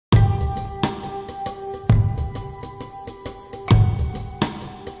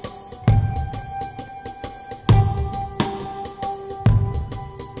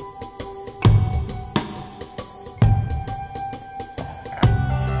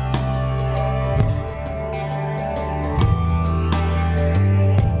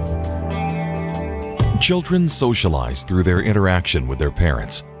Children socialize through their interaction with their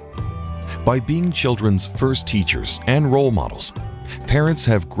parents. By being children's first teachers and role models, parents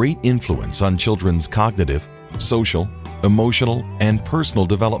have great influence on children's cognitive, social, emotional, and personal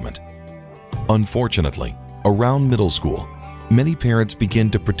development. Unfortunately, around middle school, many parents begin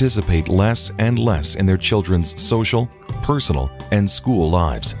to participate less and less in their children's social, personal, and school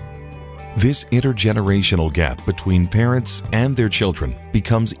lives. This intergenerational gap between parents and their children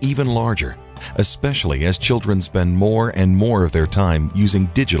becomes even larger, especially as children spend more and more of their time using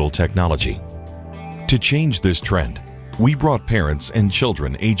digital technology. To change this trend, we brought parents and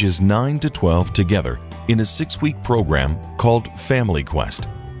children ages 9 to 12 together in a 6-week program called Family Quest.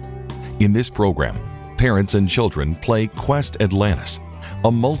 In this program, parents and children play Quest Atlantis,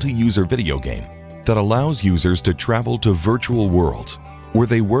 a multi-user video game that allows users to travel to virtual worlds where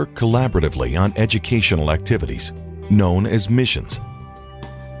they work collaboratively on educational activities, known as missions.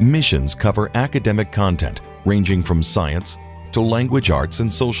 Missions cover academic content ranging from science to language arts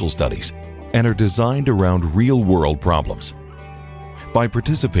and social studies, and are designed around real-world problems. By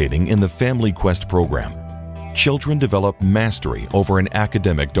participating in the Family Quest program, children develop mastery over an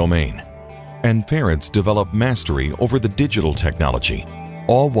academic domain, and parents develop mastery over the digital technology,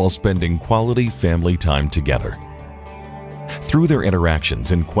 all while spending quality family time together. Through their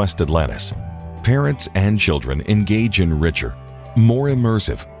interactions in Quest Atlantis, parents and children engage in richer, more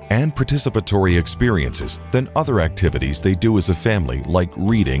immersive, and participatory experiences than other activities they do as a family, like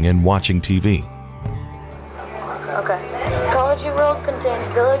reading and watching TV. Okay. Ecology World contains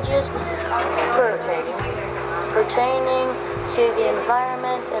villages pertaining to the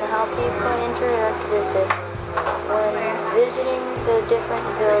environment and how people interact with it. When visiting the different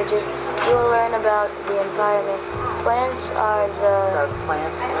villages, you will learn about the environment. Plants are the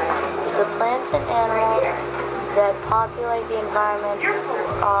plants and animals that populate the environment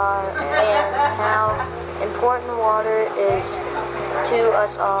and how important water is to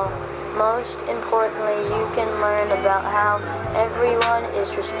us all. Most importantly, you can learn about how everyone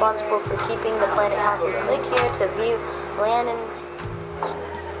is responsible for keeping the planet healthy. Click here to view land and...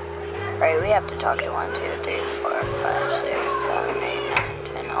 Alright, we have to talk to 1, 2, 3, 4, 5, 6, 7, 8,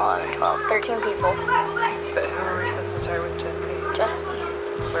 9, 10, 11, 12, 13 people. But who were we supposed to start with, Jesse? Jesse.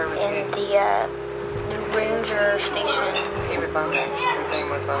 Where was he? In the ranger station. He was on there. His name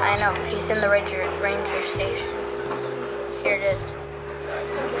was on there. I know. He's in the ranger station. Here it is.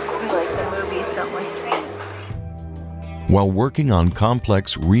 We like the movies, don't we? While working on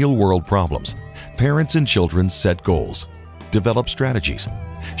complex real-world problems, parents and children set goals, develop strategies,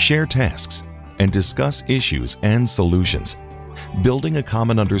 share tasks, and discuss issues and solutions, building a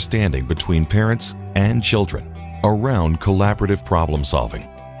common understanding between parents and children around collaborative problem solving.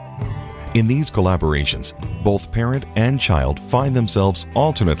 In these collaborations, both parent and child find themselves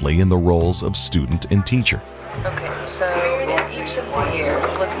alternately in the roles of student and teacher. Okay, so in each of the years,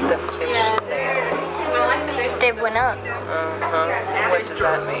 look at the fish sales. They went up. What does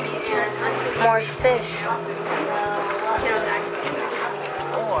that mean? More fish.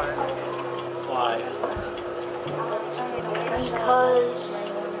 Or? Why?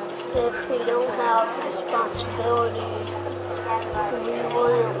 Because if we don't have responsibility, we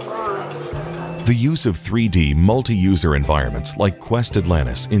wouldn't learn. The use of 3D multi-user environments like Quest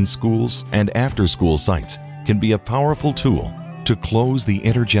Atlantis in schools and after-school sites can be a powerful tool to close the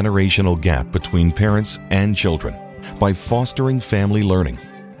intergenerational gap between parents and children by fostering family learning,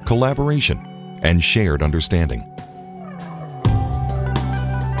 collaboration, and shared understanding.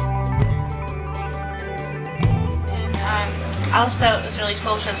 Also, it was really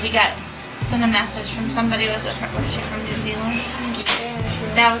cool because we got sent a message from somebody. Was she from New Zealand?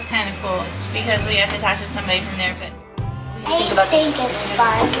 That was kind of cool because we had to talk to somebody from there. But I think it's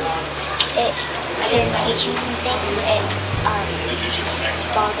fun. It can teach you some things. It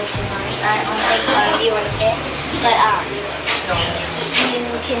bothers your mind. I don't think you want to say it, but you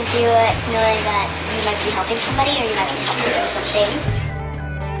can do it knowing that you might be helping somebody or you might be helping do something.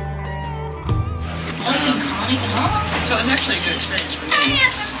 So it was actually a good experience for me.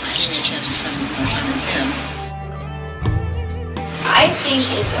 Just a chance to spend more time with him. I think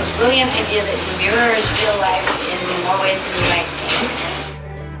it's a brilliant idea that mirrors real life in more ways than you might think.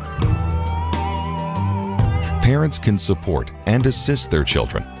 Parents can support and assist their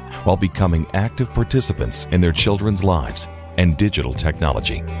children while becoming active participants in their children's lives and digital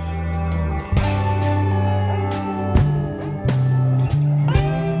technology.